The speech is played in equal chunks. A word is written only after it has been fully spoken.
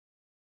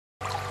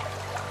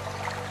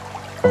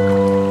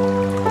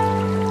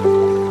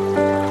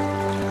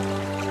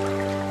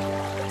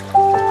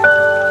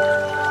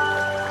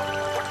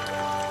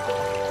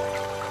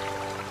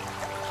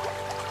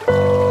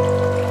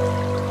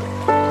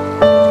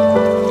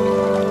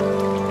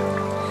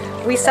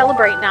We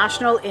celebrate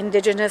National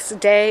Indigenous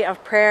Day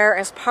of Prayer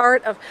as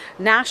part of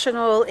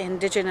National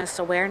Indigenous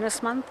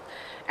Awareness Month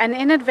and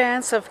in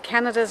advance of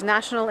Canada's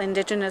National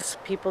Indigenous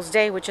Peoples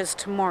Day, which is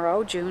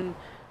tomorrow, June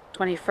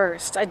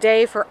 21st, a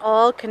day for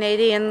all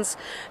Canadians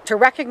to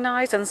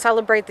recognize and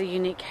celebrate the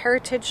unique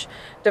heritage,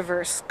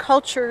 diverse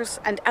cultures,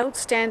 and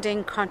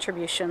outstanding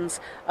contributions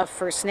of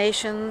First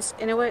Nations,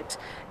 Inuit,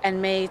 and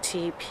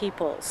Métis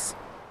peoples.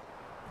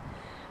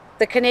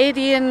 The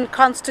Canadian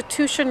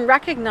Constitution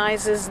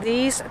recognizes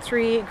these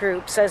three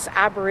groups as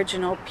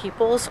Aboriginal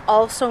peoples,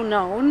 also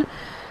known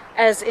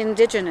as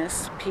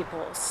Indigenous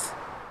peoples.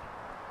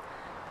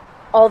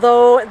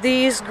 Although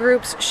these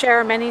groups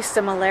share many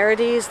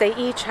similarities, they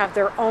each have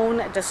their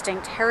own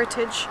distinct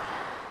heritage,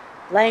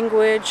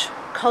 language,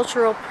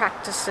 cultural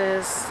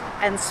practices,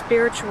 and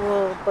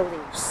spiritual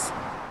beliefs.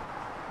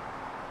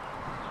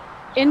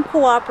 In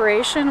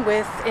cooperation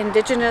with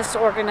Indigenous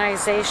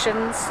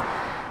organizations,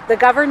 the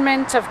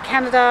Government of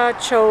Canada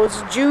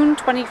chose June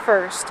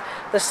 21st,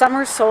 the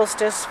summer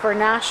solstice, for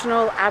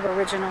National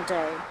Aboriginal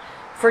Day.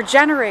 For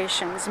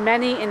generations,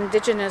 many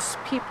Indigenous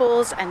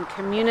peoples and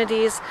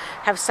communities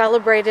have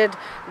celebrated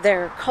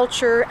their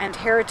culture and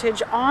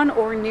heritage on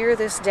or near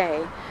this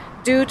day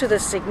due to the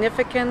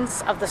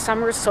significance of the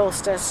summer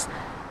solstice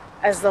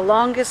as the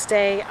longest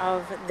day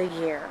of the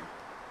year.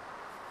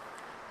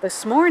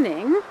 This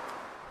morning,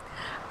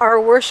 our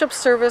worship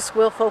service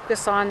will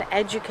focus on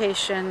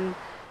education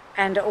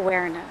and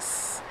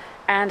awareness.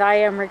 And I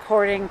am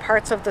recording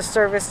parts of the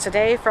service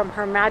today from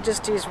Her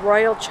Majesty's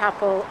Royal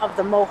Chapel of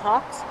the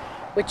Mohawks,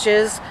 which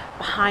is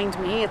behind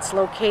me. It's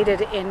located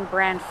in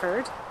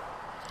Brantford.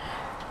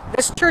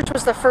 This church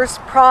was the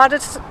first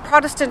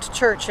Protestant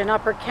church in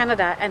Upper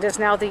Canada and is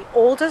now the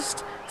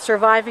oldest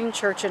surviving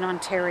church in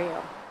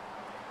Ontario.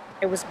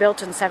 It was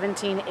built in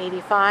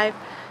 1785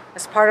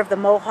 as part of the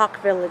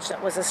Mohawk village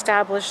that was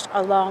established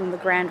along the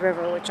Grand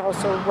River, which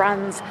also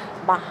runs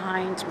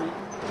behind me.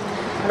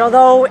 And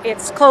although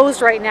it's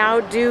closed right now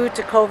due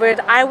to COVID,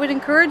 I would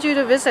encourage you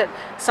to visit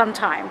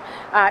sometime.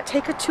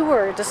 Take a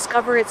tour,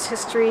 discover its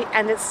history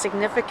and its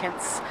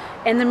significance.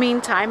 In the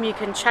meantime, you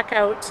can check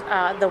out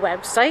the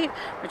website,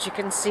 which you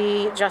can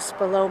see just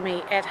below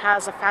me. It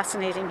has a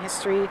fascinating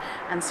history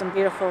and some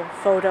beautiful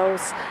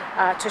photos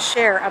to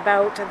share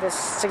about the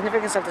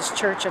significance of this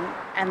church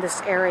and this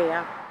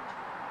area.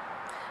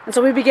 And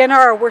so we begin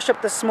our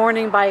worship this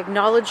morning by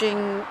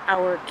acknowledging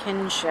our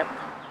kinship.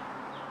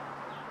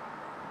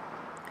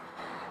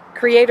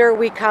 Creator,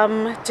 we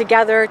come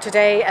together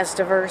today as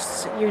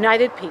diverse,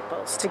 united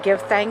peoples to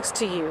give thanks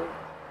to you,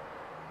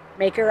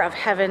 Maker of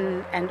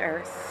heaven and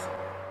earth.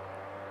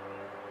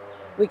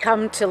 We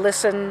come to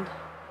listen,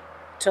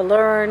 to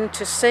learn,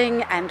 to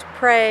sing and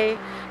pray,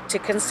 to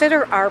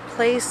consider our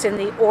place in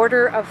the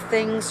order of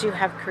things you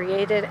have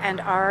created and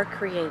are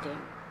creating.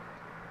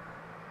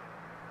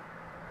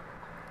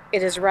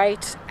 It is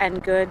right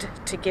and good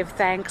to give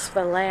thanks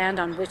for the land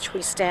on which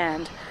we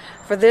stand.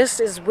 For this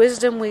is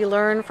wisdom we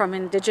learn from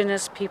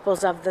Indigenous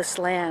peoples of this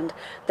land,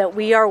 that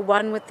we are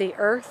one with the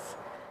earth,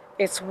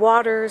 its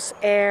waters,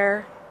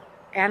 air,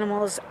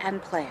 animals,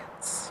 and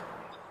plants.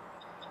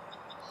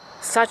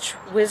 Such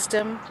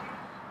wisdom,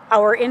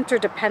 our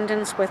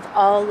interdependence with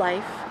all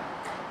life,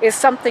 is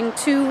something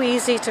too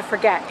easy to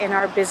forget in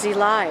our busy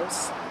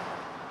lives.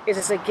 It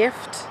is a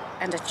gift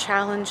and a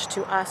challenge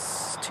to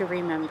us to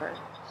remember.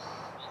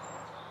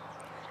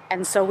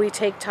 And so we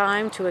take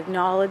time to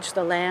acknowledge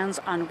the lands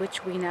on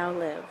which we now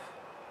live.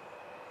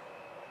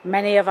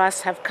 Many of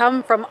us have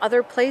come from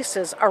other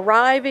places,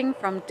 arriving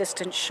from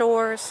distant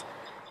shores,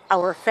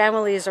 our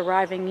families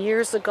arriving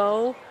years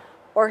ago,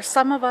 or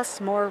some of us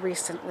more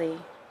recently.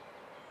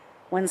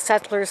 When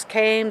settlers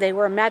came, they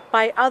were met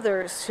by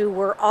others who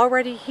were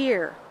already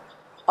here,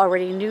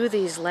 already knew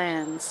these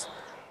lands,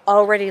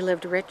 already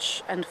lived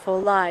rich and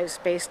full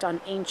lives based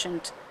on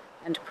ancient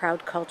and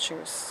proud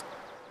cultures.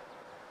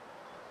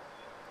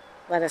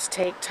 Let us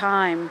take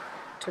time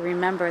to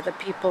remember the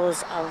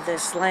peoples of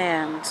this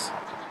land,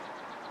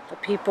 the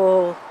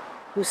people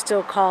who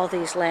still call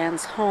these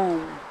lands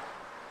home.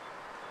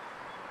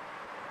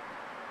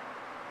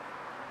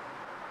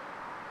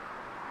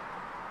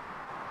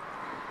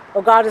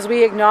 Oh God, as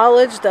we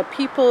acknowledge the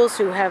peoples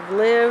who have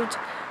lived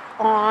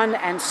on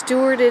and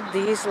stewarded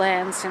these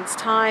lands since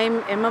time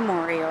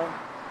immemorial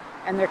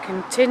and their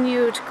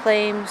continued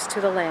claims to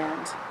the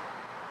land,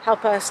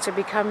 help us to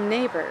become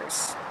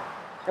neighbors,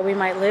 that we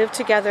might live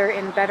together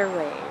in better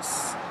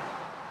ways.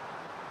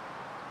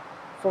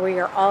 For we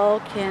are all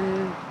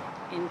kin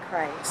in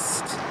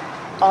Christ.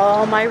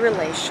 All my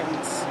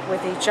relations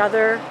with each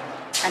other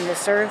and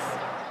this earth,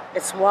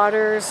 its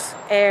waters,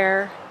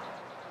 air,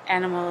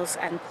 animals,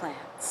 and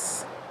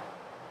plants.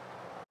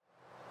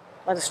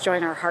 Let us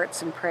join our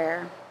hearts in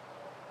prayer.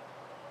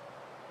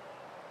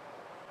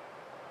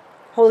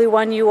 Holy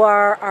One, you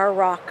are our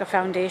rock, a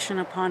foundation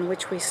upon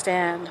which we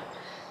stand.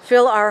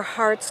 Fill our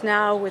hearts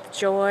now with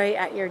joy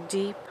at your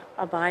deep,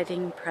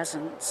 abiding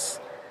presence.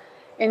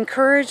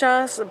 Encourage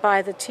us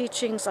by the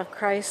teachings of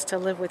Christ to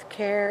live with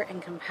care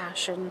and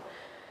compassion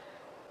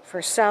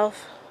for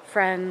self,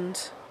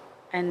 friend,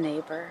 and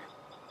neighbor.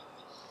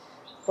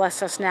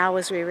 Bless us now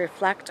as we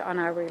reflect on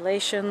our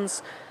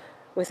relations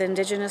with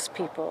Indigenous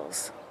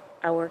peoples,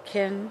 our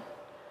kin,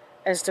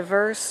 as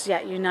diverse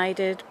yet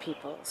united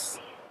peoples.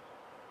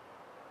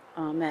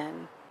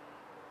 Amen.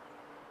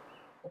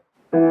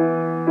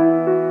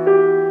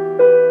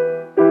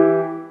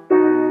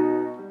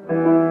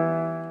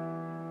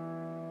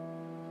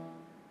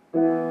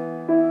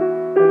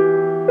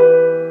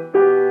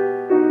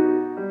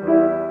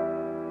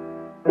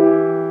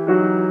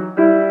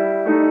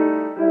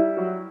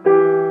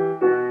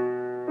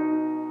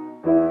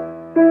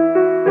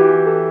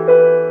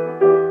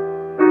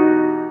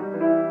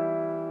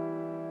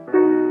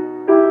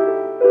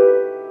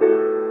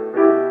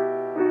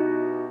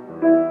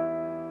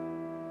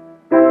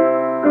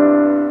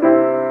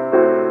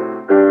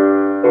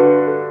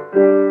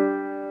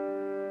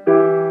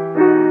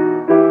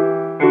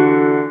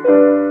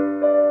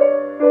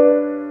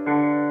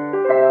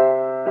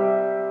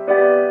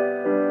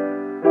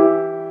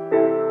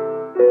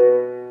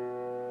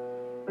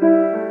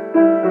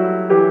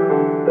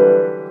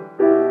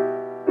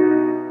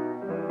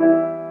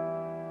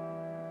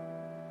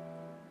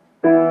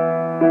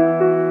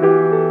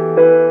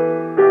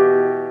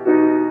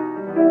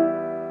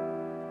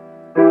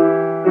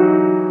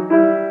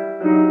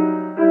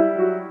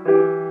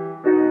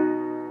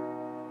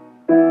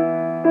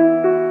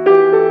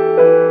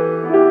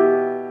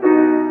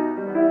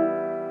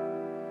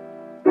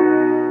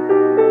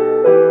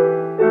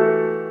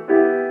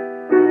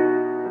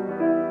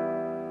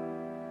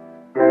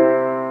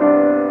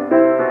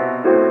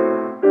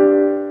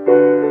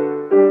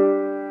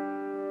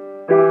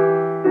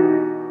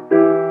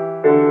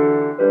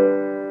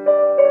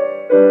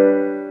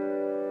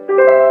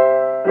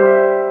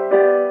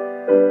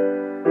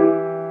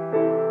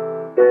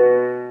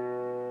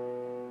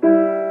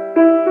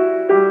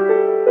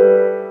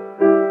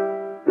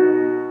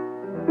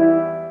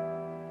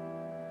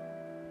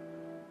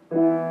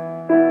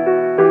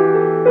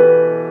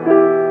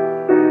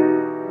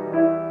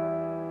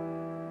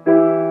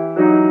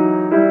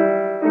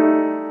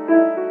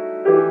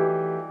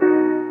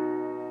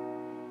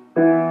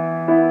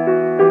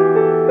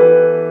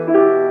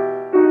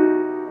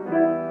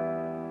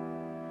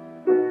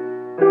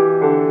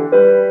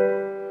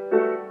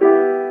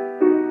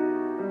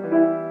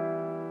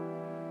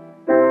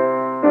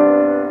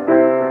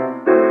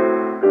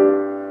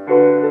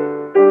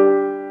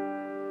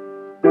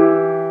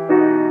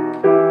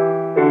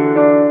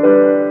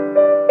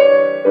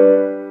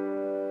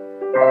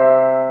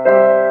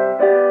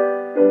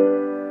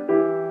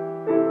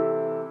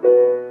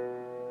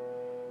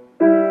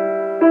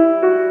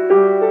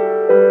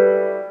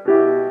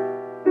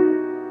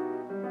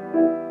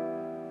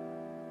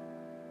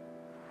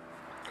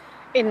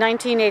 In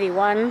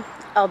 1981,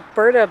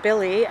 Alberta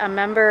Billy, a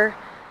member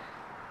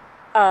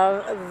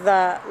of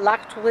the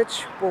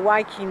Lakhtwich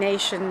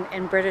Nation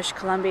in British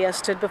Columbia,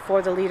 stood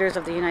before the leaders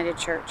of the United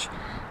Church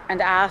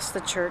and asked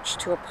the church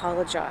to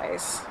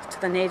apologize to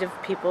the Native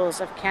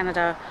peoples of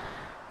Canada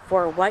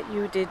for what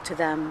you did to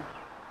them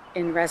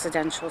in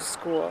residential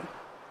school.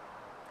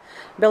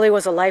 Billy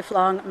was a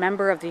lifelong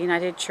member of the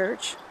United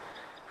Church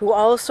who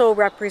also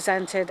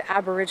represented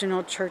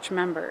Aboriginal church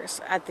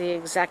members at the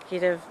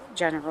Executive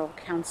General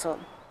Council.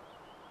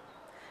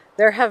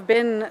 There have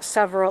been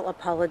several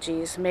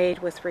apologies made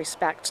with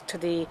respect to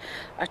the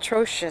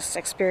atrocious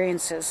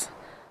experiences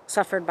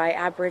suffered by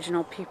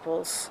Aboriginal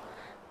peoples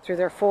through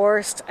their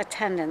forced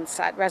attendance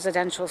at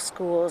residential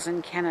schools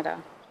in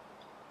Canada.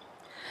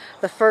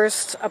 The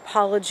first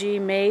apology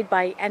made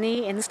by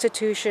any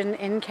institution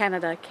in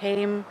Canada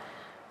came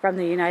from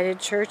the United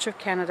Church of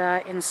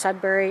Canada in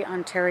Sudbury,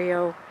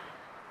 Ontario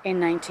in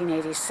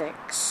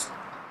 1986.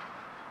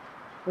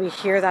 We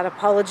hear that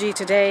apology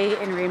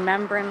today in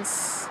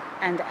remembrance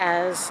and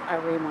as a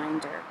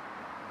reminder.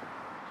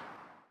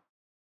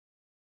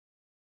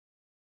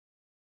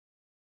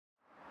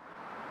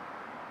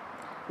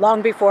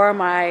 Long before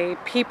my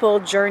people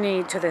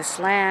journeyed to this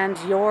land,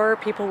 your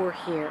people were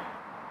here.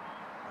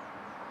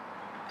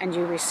 And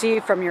you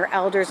received from your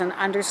elders an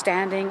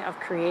understanding of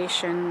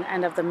creation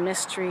and of the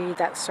mystery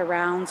that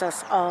surrounds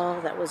us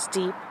all, that was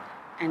deep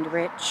and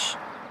rich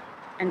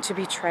and to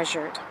be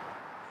treasured.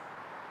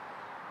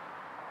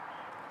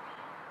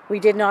 We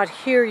did not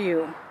hear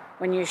you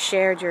when you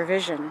shared your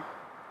vision.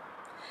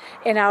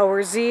 In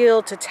our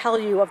zeal to tell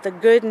you of the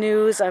good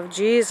news of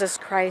Jesus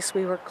Christ,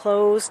 we were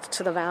closed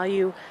to the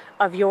value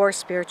of your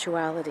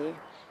spirituality.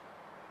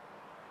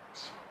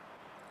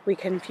 We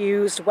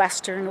confused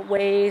Western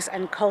ways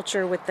and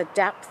culture with the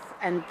depth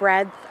and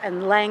breadth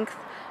and length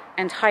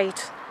and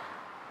height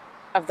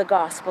of the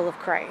gospel of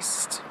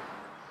Christ.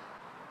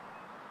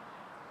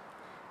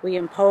 We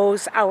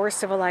impose our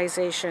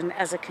civilization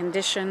as a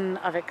condition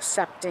of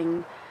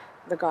accepting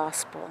the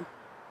gospel.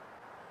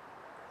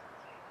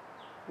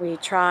 We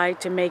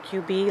tried to make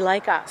you be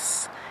like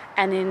us,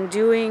 and in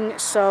doing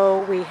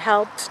so, we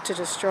helped to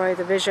destroy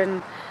the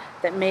vision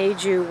that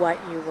made you what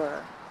you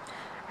were.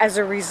 As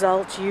a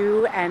result,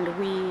 you and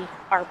we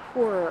are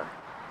poorer,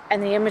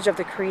 and the image of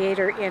the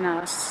Creator in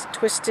us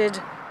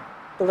twisted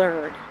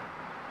blurred,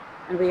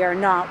 and we are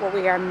not what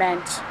we are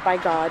meant by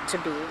God to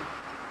be.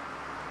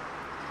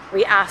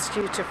 We ask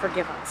you to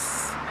forgive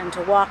us and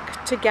to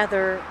walk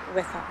together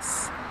with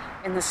us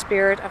in the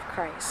Spirit of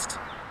Christ,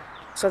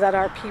 so that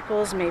our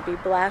peoples may be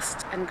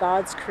blessed and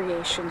God's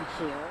creation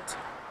healed.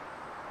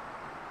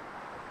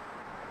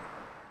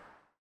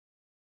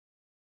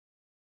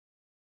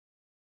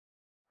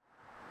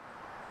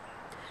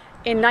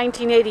 In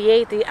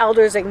 1988, the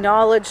elders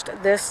acknowledged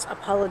this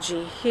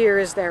apology. Here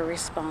is their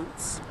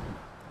response.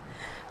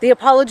 The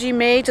apology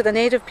made to the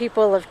Native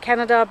people of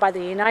Canada by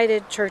the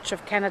United Church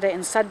of Canada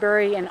in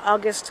Sudbury in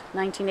August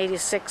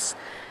 1986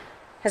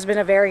 has been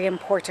a very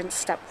important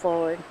step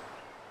forward.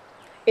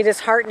 It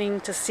is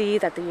heartening to see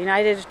that the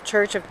United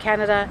Church of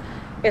Canada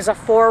is a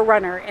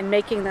forerunner in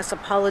making this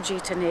apology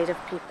to Native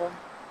people.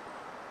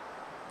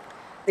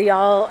 The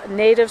All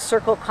Native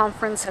Circle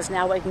Conference has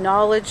now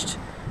acknowledged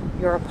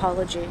your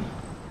apology.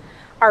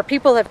 Our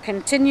people have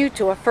continued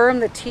to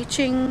affirm the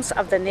teachings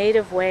of the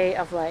Native way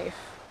of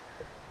life.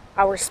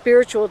 Our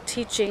spiritual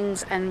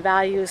teachings and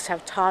values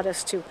have taught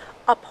us to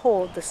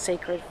uphold the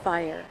sacred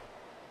fire,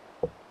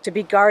 to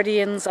be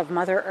guardians of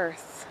Mother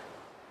Earth,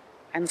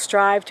 and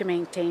strive to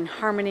maintain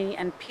harmony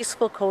and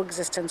peaceful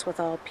coexistence with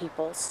all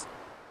peoples.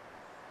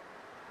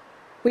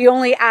 We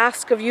only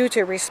ask of you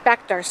to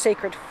respect our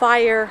sacred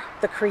fire,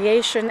 the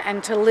creation,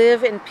 and to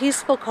live in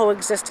peaceful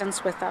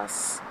coexistence with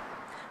us.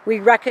 We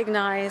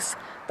recognize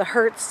the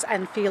hurts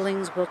and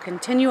feelings will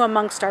continue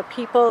amongst our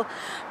people,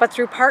 but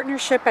through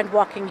partnership and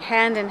walking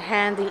hand in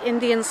hand, the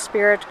Indian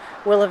spirit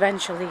will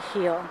eventually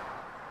heal.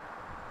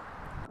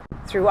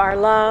 Through our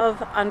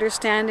love,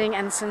 understanding,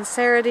 and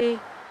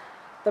sincerity,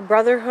 the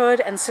brotherhood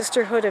and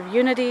sisterhood of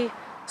unity,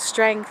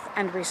 strength,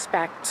 and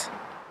respect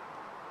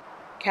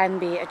can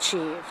be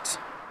achieved.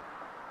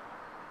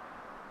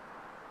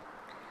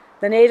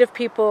 The Native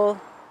people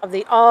of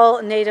the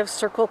All Native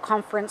Circle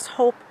Conference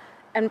hope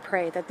and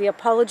pray that the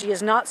apology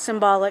is not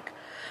symbolic,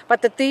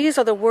 but that these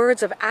are the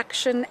words of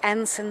action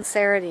and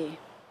sincerity.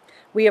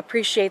 We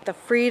appreciate the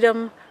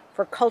freedom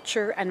for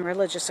culture and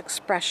religious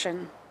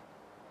expression.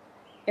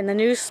 In the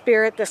new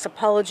spirit this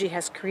apology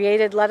has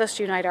created, let us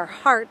unite our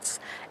hearts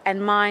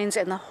and minds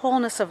in the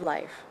wholeness of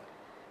life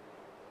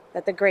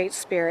that the Great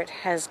Spirit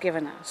has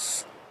given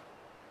us.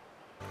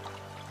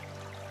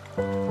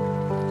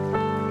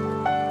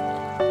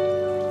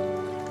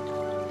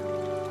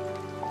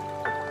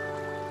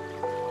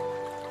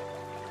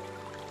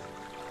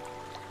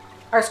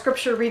 Our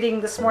scripture reading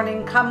this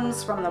morning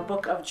comes from the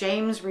book of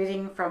James,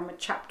 reading from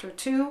chapter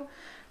 2,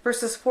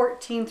 verses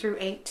 14 through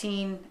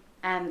 18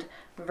 and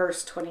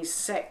verse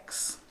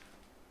 26.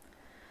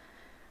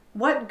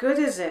 What good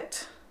is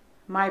it,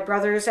 my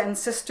brothers and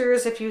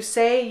sisters, if you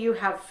say you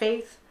have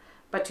faith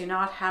but do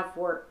not have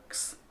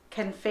works?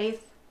 Can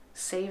faith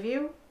save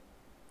you?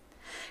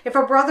 If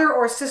a brother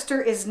or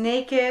sister is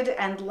naked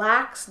and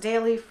lacks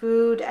daily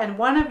food, and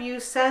one of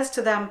you says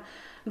to them,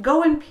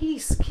 "Go in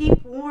peace,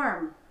 keep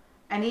warm,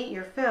 and eat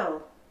your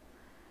fill,"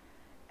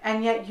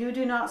 and yet you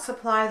do not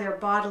supply their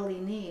bodily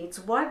needs,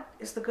 what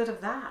is the good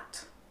of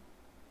that?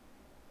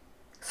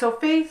 So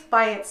faith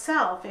by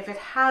itself, if it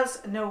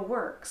has no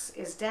works,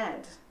 is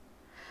dead.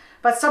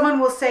 But someone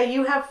will say,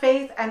 "You have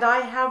faith and I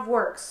have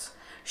works.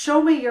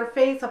 Show me your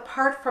faith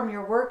apart from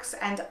your works,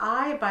 and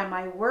I by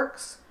my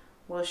works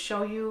will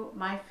show you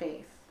my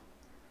faith."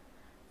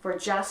 For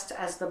just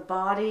as the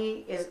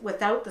body is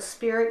without the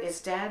spirit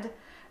is dead,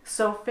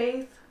 so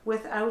faith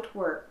without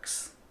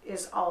works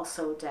is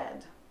also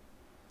dead.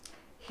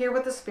 Hear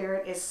what the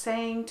Spirit is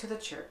saying to the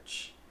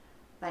church.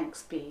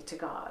 Thanks be to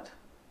God.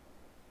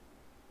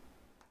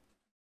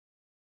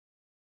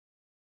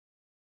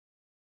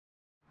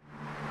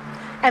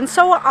 And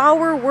so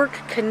our work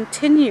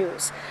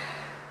continues.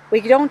 We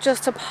don't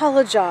just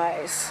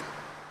apologize.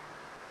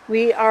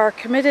 We are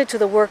committed to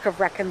the work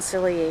of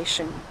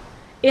reconciliation.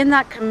 In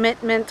that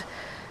commitment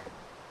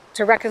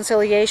to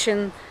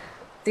reconciliation,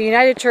 the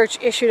United Church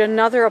issued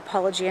another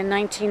apology in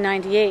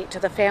 1998 to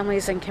the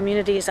families and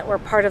communities that were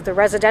part of the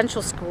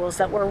residential schools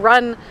that were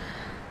run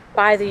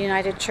by the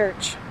United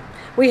Church.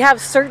 We have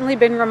certainly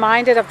been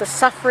reminded of the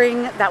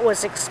suffering that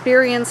was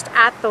experienced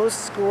at those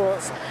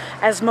schools,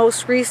 as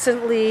most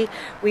recently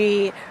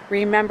we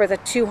remember the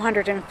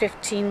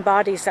 215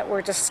 bodies that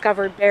were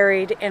discovered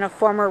buried in a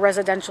former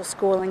residential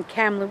school in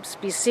Kamloops,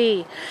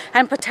 BC,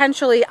 and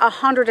potentially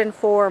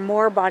 104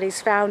 more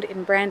bodies found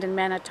in Brandon,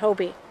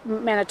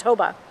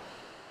 Manitoba.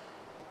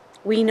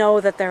 We know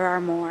that there are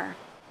more.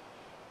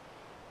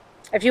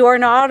 If you are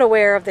not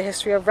aware of the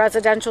history of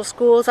residential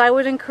schools, I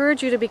would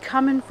encourage you to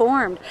become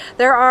informed.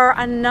 There are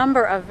a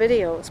number of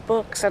videos,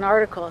 books, and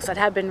articles that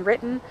have been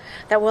written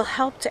that will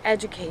help to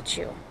educate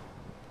you.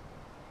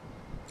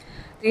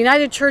 The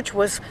United Church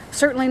was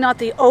certainly not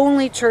the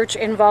only church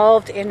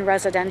involved in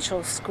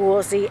residential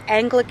schools. The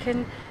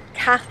Anglican,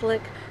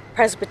 Catholic,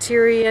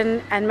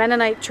 Presbyterian, and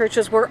Mennonite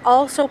churches were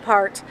also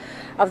part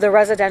of the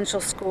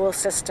residential school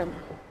system.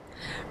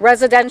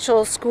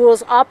 Residential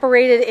schools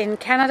operated in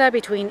Canada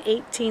between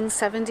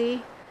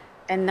 1870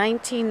 and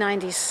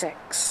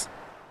 1996.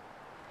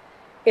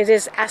 It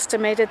is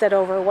estimated that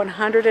over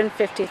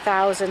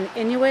 150,000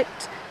 Inuit,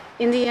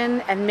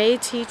 Indian, and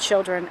Métis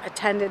children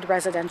attended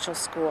residential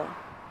school.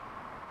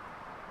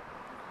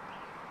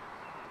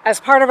 As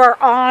part of our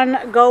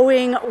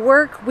ongoing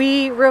work,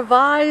 we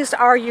revised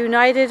our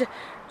United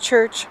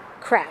Church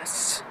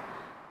crest.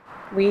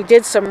 We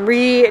did some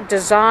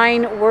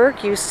redesign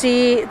work. You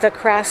see the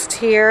crest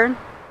here.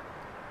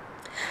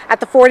 At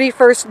the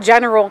 41st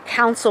General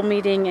Council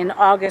meeting in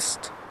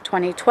August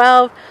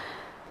 2012,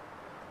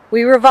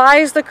 we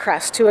revised the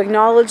crest to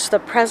acknowledge the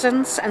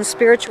presence and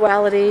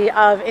spirituality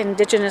of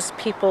Indigenous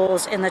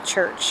peoples in the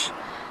Church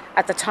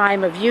at the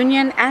time of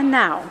union and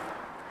now.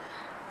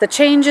 The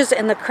changes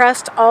in the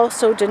crest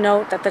also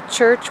denote that the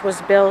church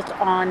was built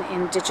on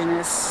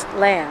Indigenous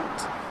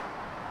land.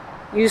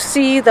 You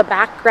see the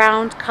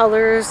background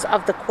colors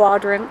of the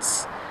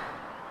quadrants.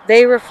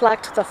 They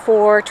reflect the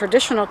 4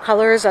 traditional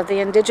colors of the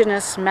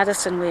Indigenous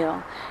medicine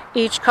wheel.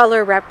 Each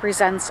color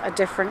represents a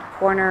different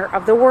corner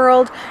of the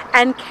world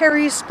and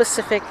carries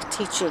specific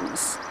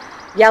teachings.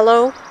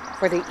 Yellow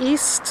for the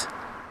east,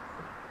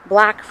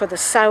 black for the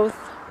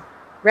south,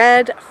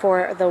 red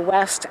for the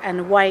west,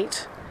 and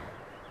white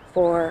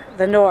for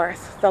the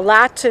north. The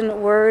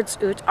Latin words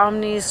ut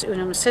omnes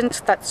unum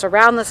sint that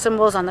surround the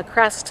symbols on the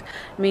crest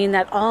mean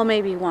that all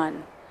may be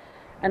one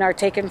and are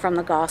taken from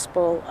the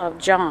Gospel of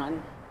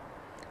John.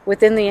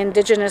 Within the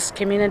Indigenous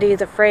community,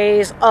 the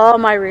phrase all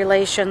my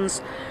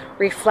relations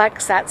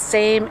reflects that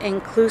same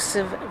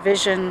inclusive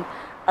vision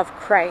of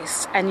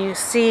Christ. And you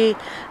see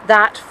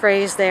that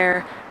phrase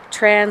there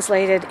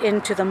translated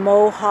into the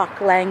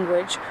Mohawk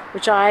language,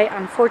 which I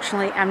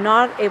unfortunately am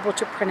not able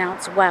to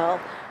pronounce well.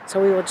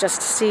 So we will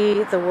just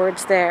see the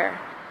words there.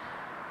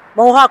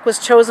 Mohawk was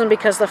chosen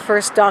because the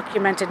first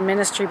documented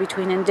ministry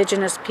between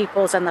Indigenous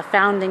peoples and the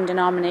founding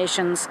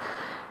denominations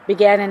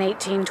began in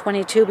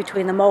 1822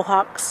 between the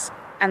Mohawks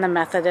and the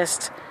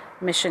Methodist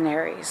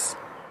missionaries.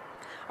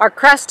 Our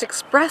crest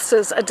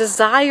expresses a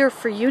desire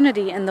for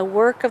unity in the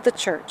work of the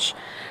church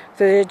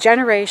through the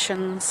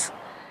generations,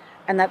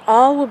 and that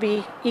all will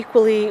be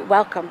equally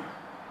welcome.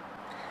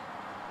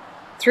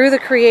 Through the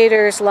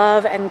Creator's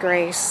love and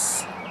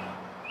grace,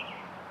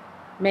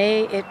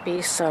 may it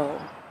be so.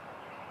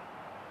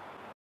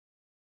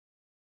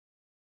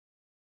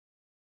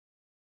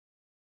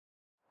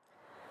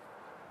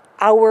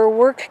 Our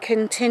work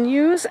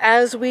continues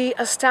as we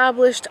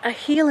established a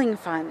healing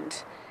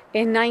fund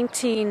in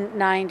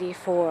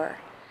 1994.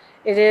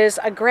 It is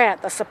a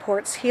grant that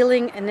supports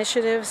healing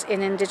initiatives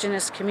in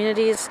Indigenous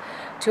communities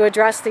to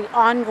address the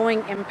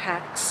ongoing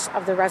impacts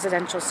of the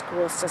residential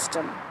school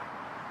system.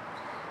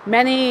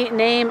 Many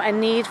name a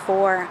need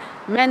for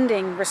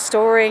mending,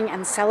 restoring,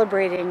 and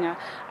celebrating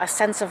a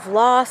sense of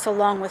loss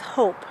along with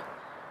hope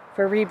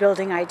for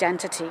rebuilding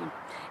identity.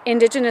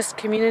 Indigenous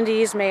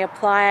communities may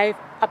apply for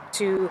up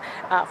to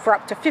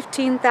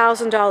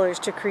 $15,000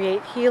 to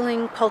create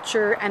healing,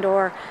 culture,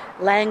 and/or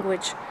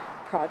language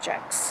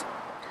projects.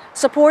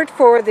 Support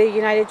for the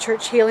United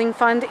Church Healing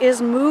Fund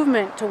is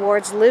movement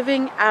towards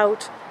living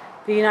out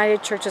the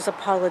United Church's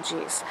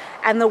apologies,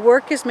 and the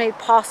work is made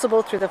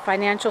possible through the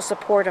financial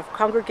support of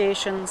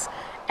congregations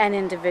and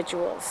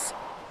individuals.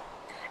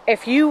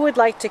 If you would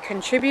like to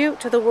contribute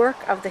to the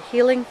work of the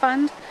Healing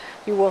Fund,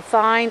 you will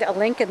find a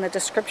link in the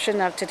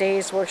description of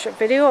today's worship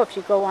video. If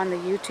you go on the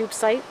YouTube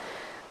site,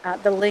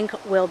 the link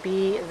will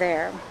be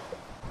there.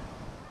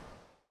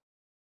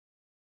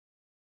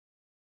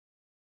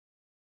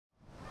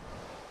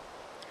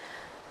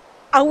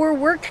 Our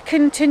work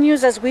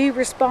continues as we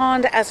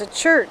respond as a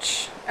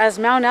church, as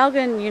Mount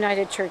Elgin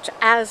United Church,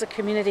 as a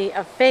community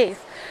of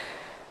faith.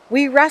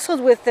 We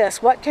wrestled with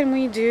this. What can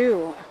we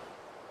do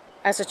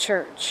as a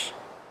church?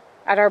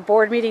 At our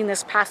board meeting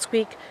this past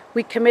week,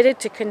 we committed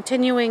to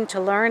continuing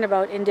to learn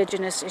about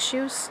Indigenous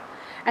issues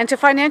and to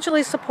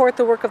financially support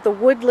the work of the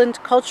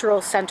Woodland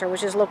Cultural Center,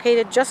 which is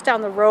located just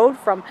down the road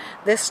from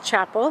this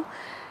chapel.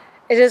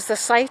 It is the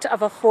site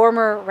of a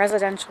former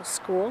residential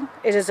school.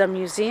 It is a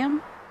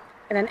museum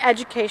and an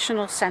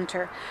educational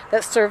center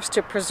that serves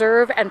to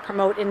preserve and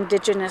promote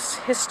Indigenous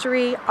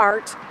history,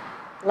 art,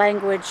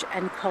 language,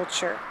 and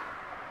culture.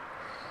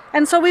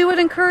 And so we would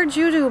encourage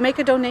you to make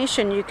a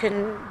donation. You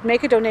can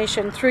make a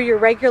donation through your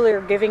regular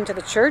giving to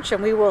the church,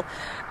 and we will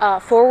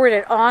forward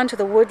it on to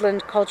the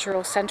Woodland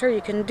Cultural Center.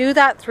 You can do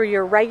that through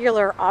your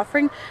regular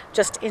offering,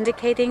 just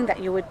indicating that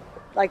you would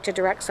like to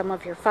direct some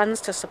of your funds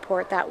to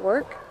support that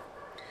work.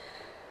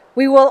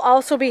 We will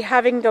also be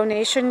having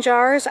donation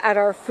jars at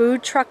our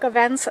food truck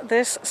events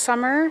this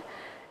summer.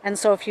 And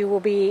so if you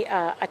will be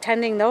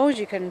attending those,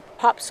 you can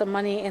pop some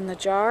money in the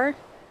jar.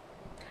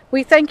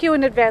 We thank you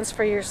in advance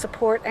for your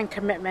support and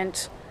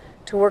commitment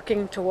to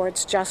working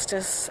towards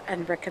justice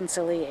and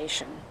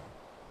reconciliation.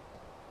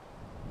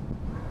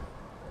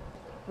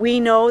 We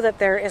know that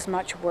there is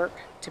much work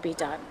to be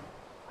done.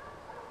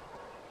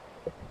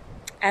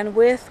 And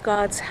with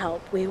God's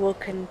help, we will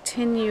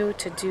continue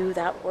to do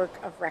that work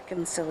of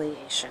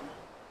reconciliation,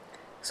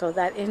 so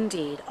that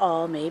indeed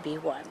all may be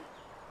one.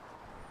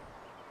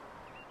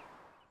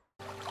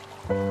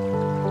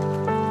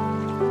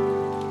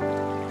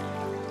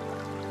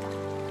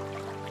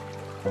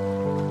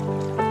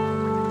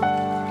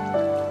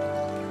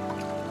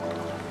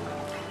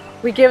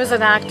 We give as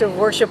an act of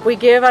worship. We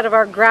give out of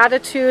our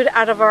gratitude,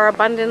 out of our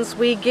abundance.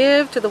 We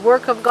give to the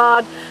work of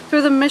God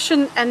through the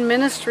mission and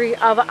ministry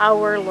of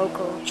our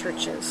local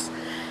churches.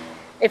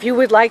 If you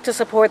would like to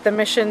support the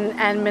mission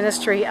and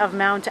ministry of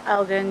Mount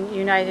Elgin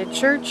United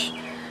Church,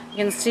 you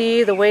can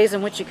see the ways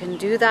in which you can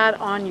do that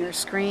on your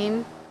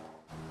screen.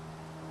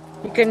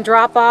 You can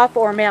drop off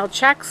or mail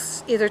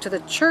checks either to the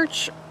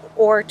church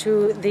or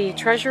to the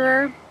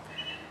treasurer.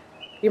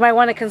 You might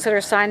want to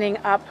consider signing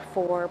up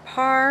for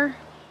PAR.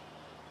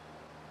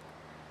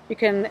 You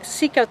can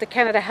seek out the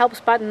Canada Helps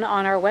button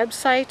on our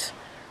website,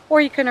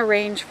 or you can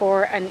arrange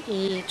for an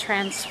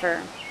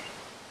e-transfer.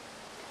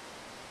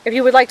 If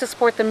you would like to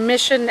support the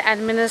mission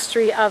and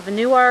ministry of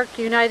Newark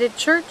United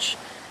Church,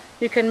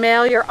 you can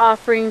mail your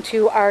offering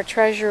to our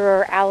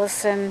treasurer,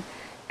 Allison,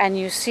 and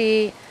you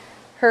see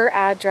her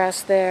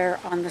address there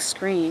on the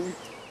screen.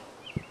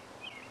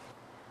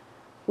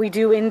 We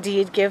do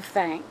indeed give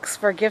thanks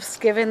for gifts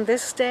given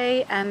this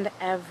day and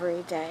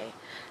every day.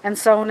 And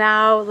so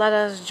now let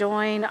us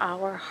join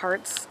our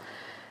hearts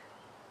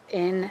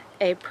in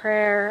a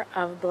prayer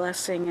of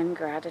blessing and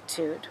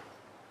gratitude.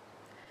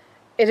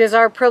 It is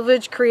our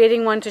privilege,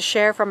 creating one, to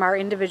share from our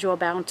individual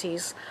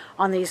bounties.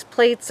 On these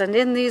plates and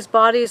in these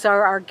bodies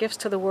are our gifts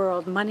to the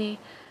world: money,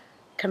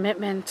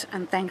 commitment,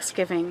 and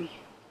thanksgiving.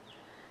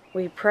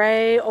 We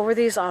pray over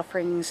these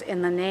offerings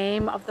in the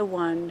name of the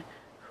one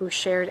who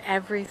shared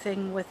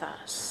everything with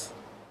us.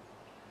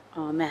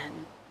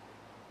 Amen.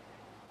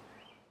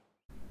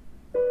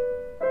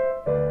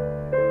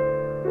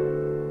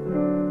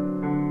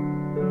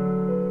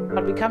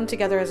 We come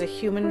together as a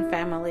human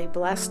family,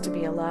 blessed to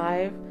be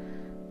alive,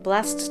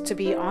 blessed to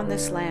be on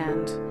this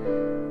land,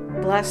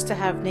 blessed to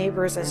have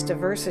neighbors as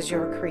diverse as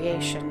your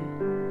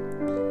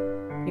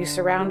creation. You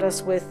surround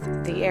us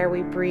with the air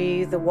we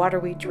breathe, the water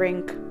we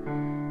drink,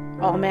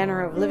 all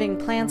manner of living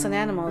plants and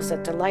animals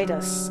that delight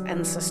us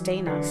and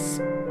sustain us.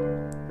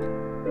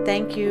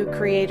 Thank you,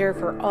 Creator,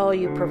 for all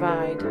you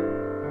provide.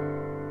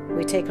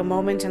 We take a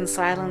moment in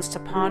silence to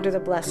ponder the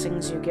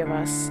blessings you give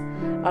us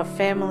of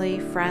family,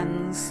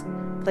 friends,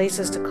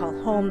 places to call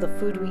home, the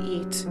food we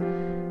eat,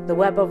 the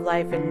web of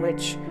life in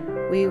which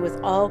we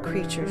with all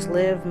creatures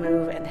live,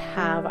 move, and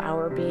have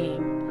our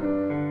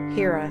being.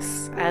 Hear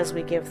us as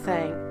we give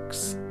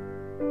thanks.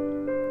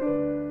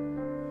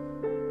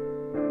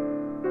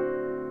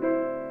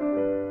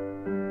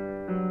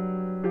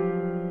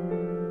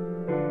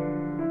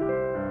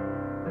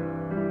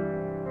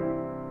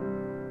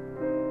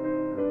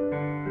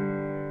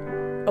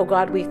 O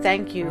God, we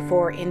thank you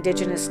for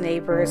Indigenous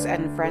neighbors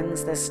and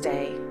friends this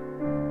day.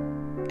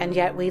 And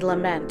yet we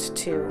lament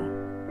too.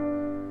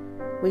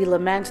 We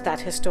lament that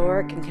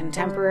historic and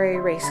contemporary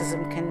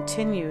racism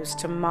continues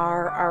to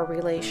mar our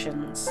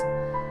relations.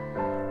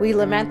 We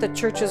lament the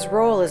Church's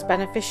role as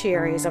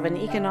beneficiaries of an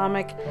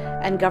economic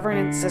and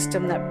governance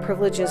system that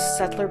privileges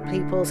settler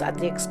peoples at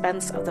the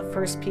expense of the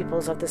First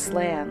Peoples of this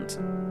land.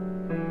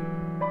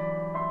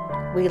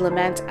 We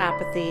lament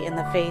apathy in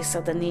the face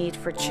of the need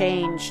for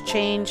change,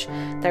 change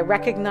that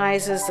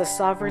recognizes the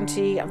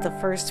sovereignty of the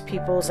First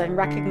Peoples and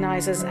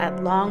recognizes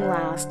at long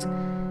last,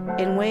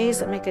 in ways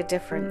that make a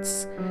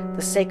difference,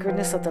 the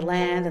sacredness of the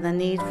land and the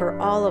need for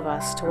all of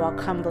us to walk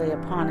humbly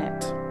upon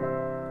it.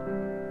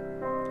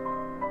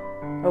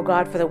 O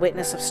God, for the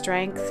witness of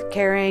strength,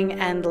 caring,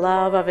 and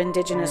love of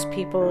Indigenous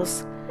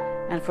peoples,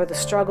 and for the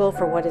struggle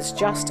for what is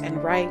just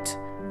and right,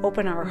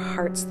 open our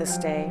hearts this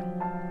day.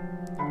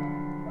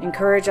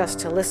 Encourage us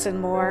to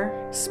listen more,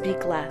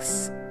 speak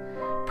less,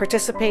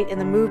 participate in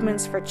the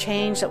movements for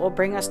change that will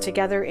bring us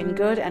together in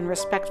good and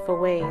respectful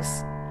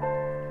ways.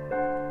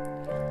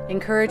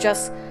 Encourage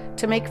us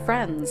to make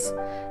friends,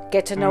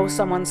 get to know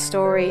someone's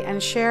story,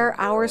 and share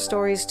our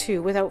stories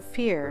too without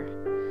fear.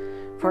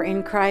 For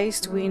in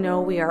Christ we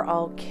know we are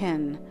all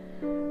kin,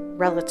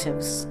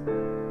 relatives,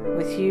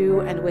 with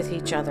you and with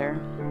each other.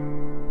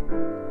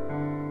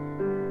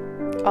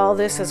 All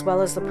this, as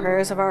well as the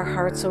prayers of our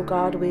hearts, O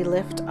God, we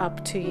lift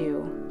up to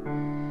you.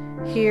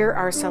 Hear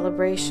our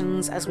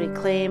celebrations as we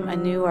claim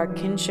anew our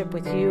kinship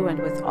with you and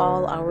with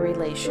all our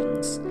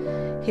relations.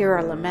 Hear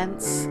our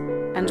laments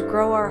and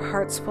grow our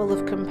hearts full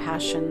of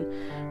compassion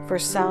for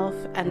self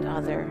and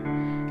other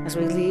as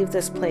we leave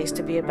this place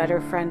to be a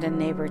better friend and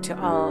neighbor to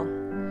all.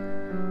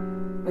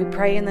 We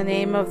pray in the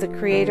name of the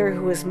Creator,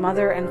 who is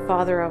Mother and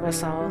Father of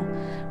us all.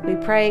 We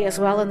pray as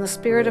well in the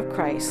Spirit of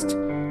Christ,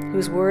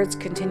 whose words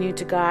continue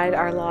to guide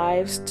our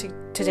lives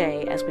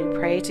today as we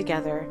pray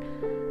together.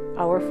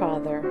 Our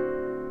Father,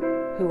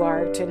 who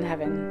art in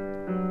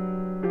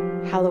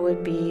heaven,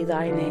 hallowed be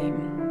thy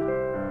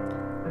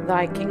name.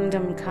 Thy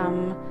kingdom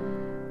come,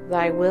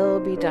 thy will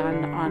be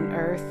done on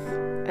earth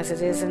as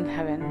it is in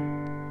heaven.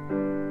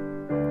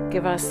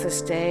 Give us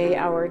this day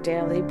our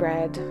daily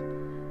bread,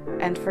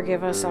 and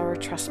forgive us our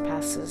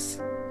trespasses,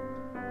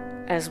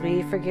 as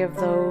we forgive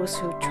those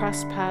who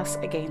trespass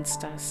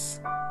against us.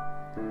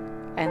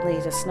 And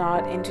lead us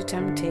not into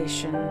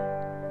temptation,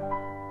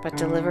 but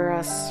deliver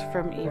us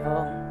from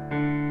evil.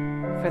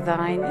 For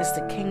thine is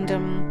the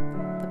kingdom,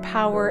 the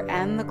power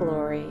and the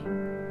glory,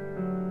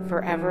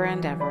 forever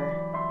and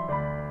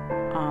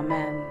ever.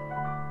 Amen.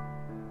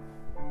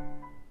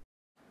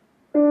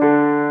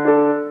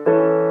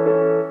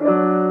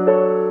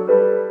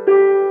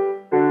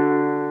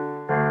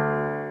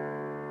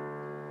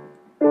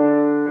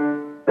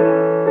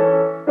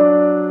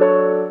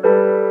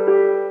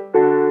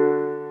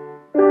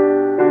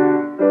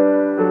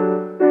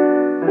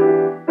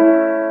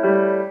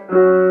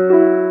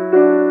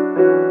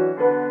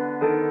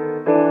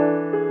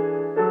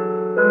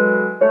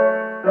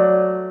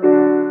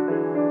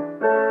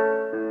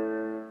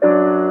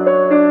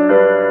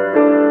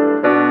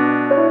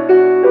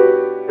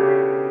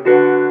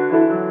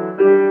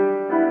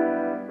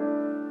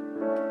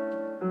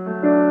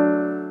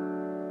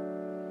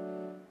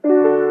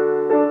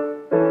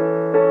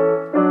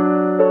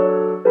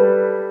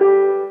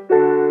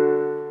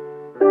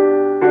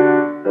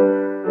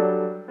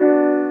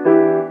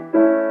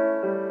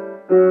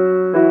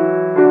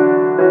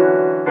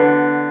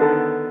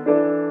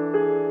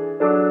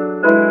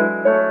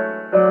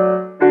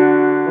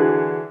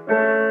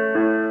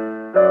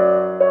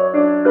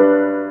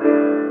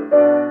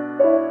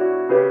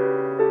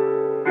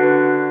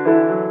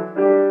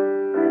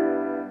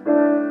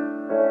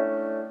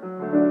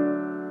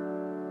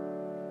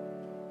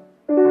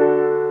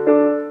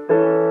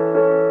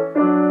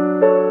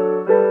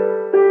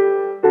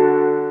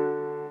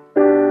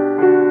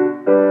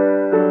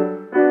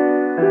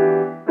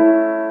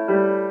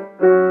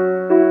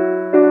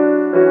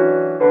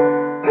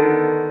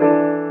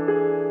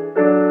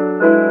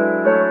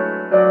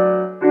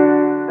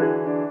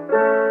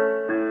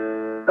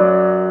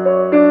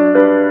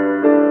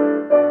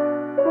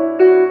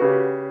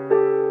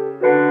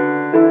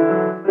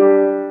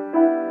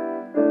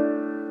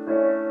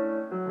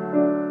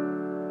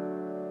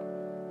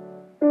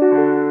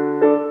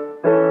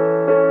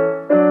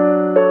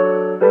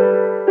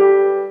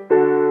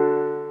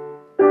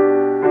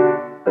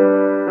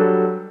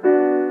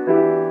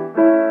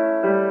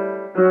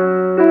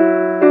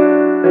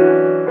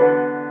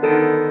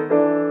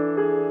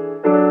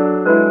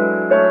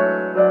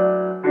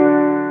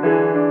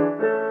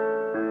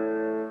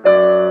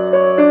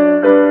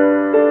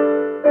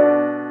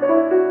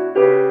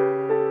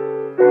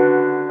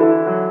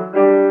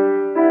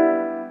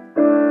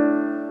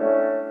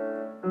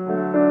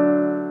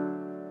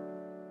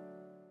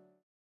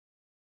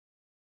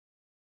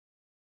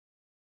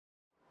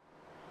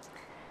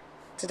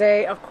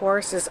 Today, of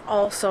course, is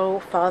also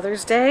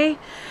Father's Day,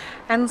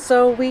 and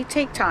so we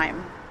take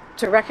time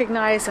to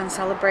recognize and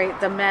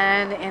celebrate the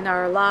men in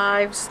our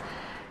lives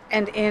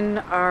and in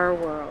our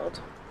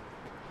world.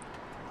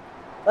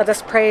 Let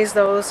us praise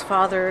those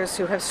fathers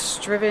who have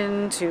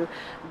striven to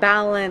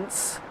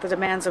balance the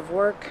demands of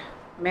work,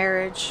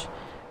 marriage,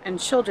 and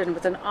children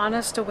with an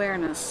honest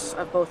awareness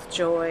of both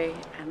joy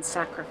and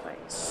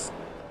sacrifice.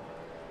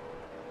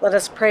 Let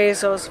us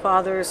praise those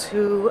fathers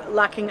who,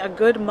 lacking a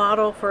good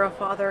model for a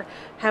father,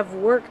 have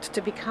worked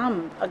to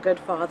become a good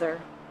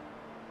father.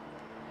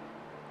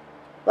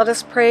 Let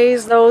us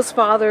praise those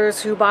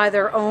fathers who, by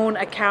their own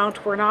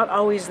account, were not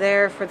always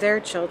there for their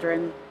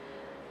children,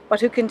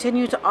 but who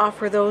continue to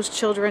offer those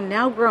children,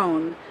 now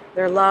grown,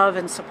 their love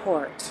and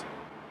support.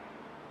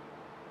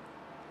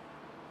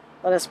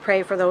 Let us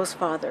pray for those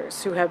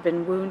fathers who have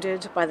been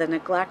wounded by the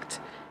neglect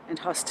and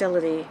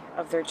hostility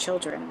of their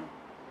children.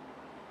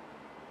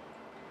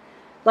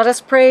 Let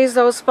us praise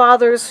those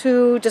fathers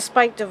who,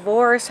 despite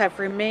divorce, have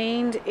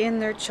remained in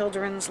their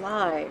children's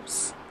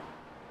lives.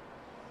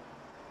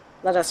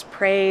 Let us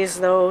praise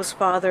those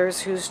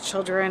fathers whose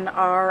children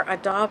are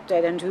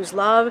adopted and whose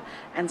love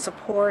and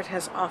support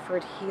has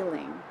offered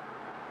healing.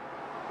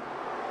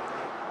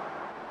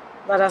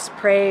 Let us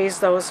praise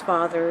those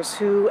fathers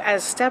who,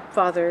 as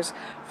stepfathers,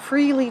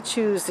 freely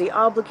choose the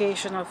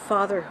obligation of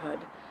fatherhood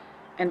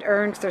and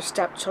earned their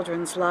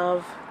stepchildren's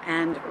love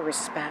and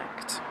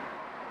respect.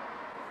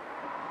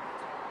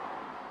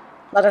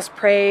 Let us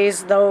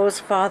praise those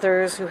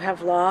fathers who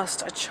have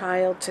lost a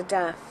child to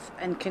death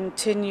and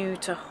continue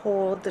to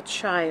hold the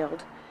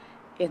child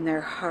in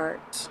their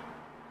heart.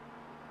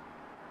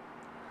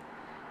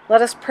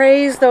 Let us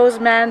praise those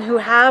men who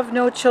have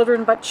no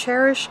children but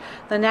cherish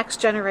the next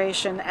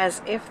generation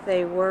as if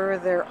they were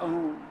their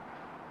own.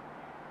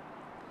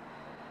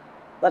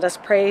 Let us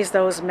praise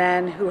those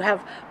men who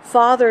have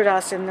fathered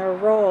us in their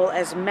role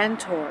as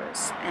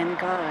mentors and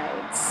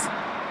guides.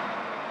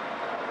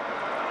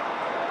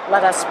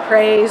 Let us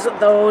praise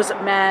those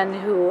men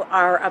who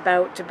are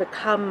about to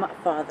become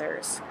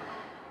fathers.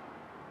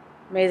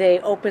 May they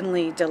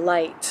openly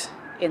delight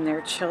in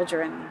their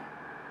children.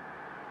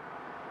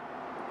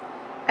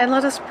 And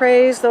let us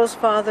praise those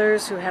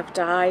fathers who have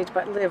died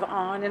but live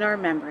on in our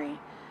memory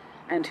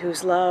and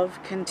whose love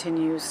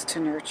continues to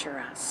nurture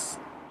us.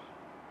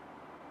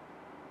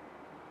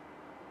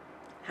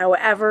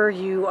 However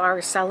you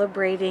are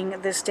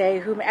celebrating this day,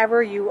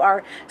 whomever you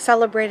are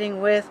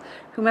celebrating with,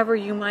 whomever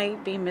you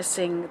might be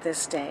missing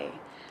this day,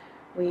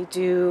 we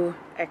do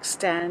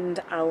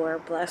extend our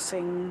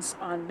blessings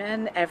on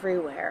men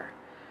everywhere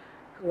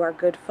who are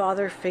good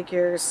father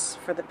figures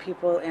for the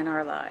people in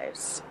our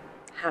lives.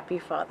 Happy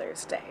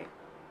Father's Day.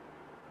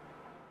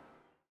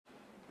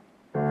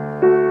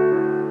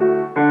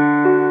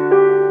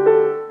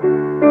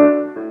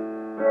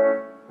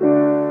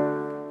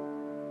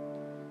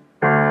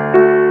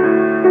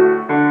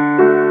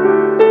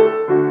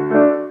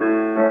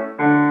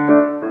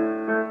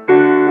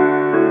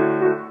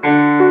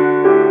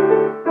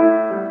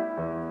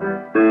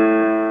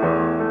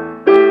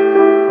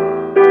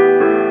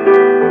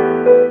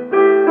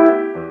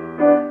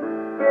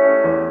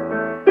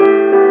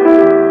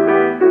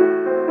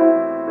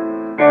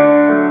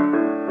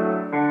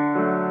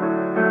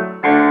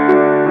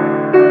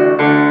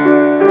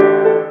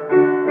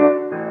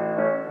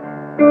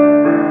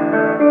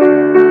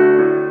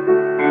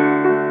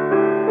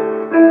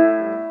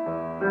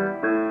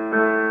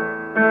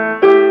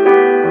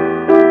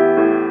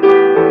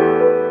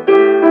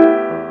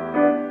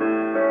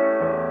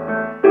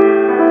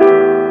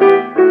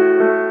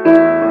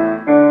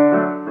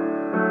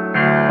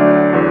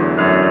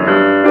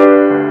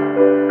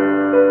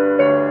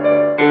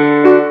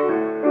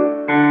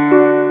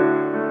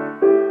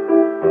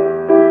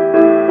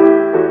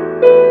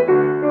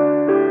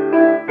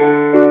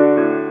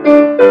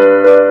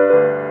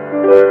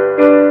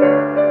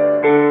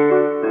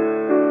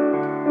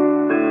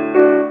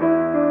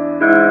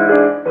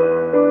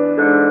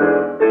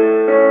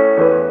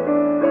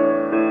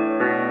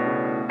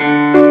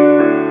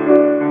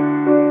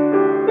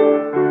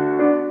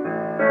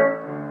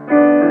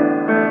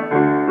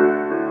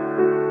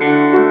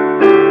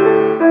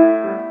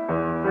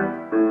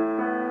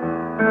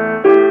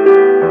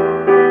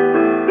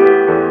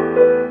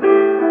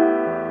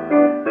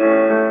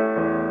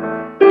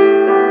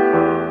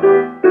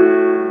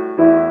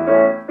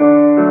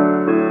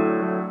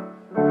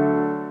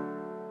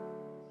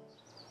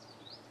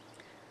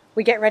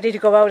 We get ready to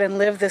go out and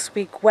live this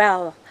week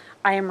well.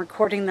 I am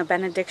recording the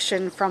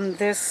benediction from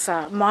this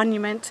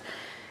monument.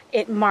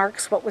 It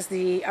marks what was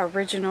the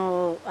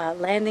original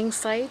landing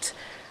site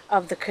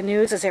of the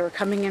canoes as they were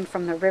coming in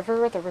from the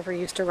river. The river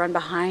used to run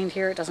behind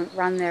here. It doesn't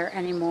run there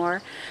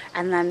anymore.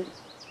 And then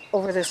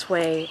over this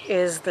way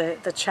is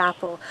the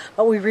chapel.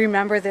 But we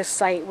remember this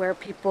site where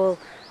people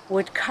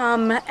would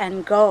come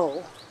and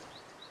go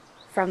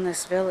from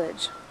this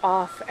village,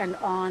 off and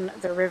on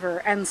the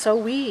river. And so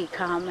we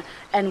come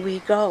and we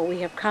go.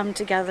 We have come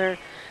together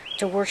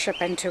to worship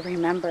and to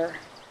remember.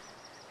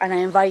 And I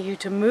invite you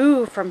to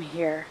move from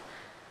here,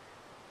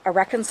 a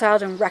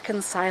reconciled and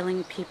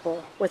reconciling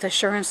people, with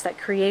assurance that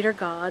Creator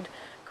God,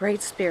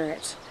 Great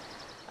Spirit,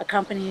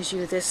 accompanies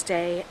you this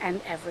day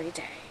and every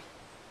day.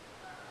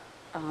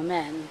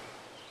 Amen.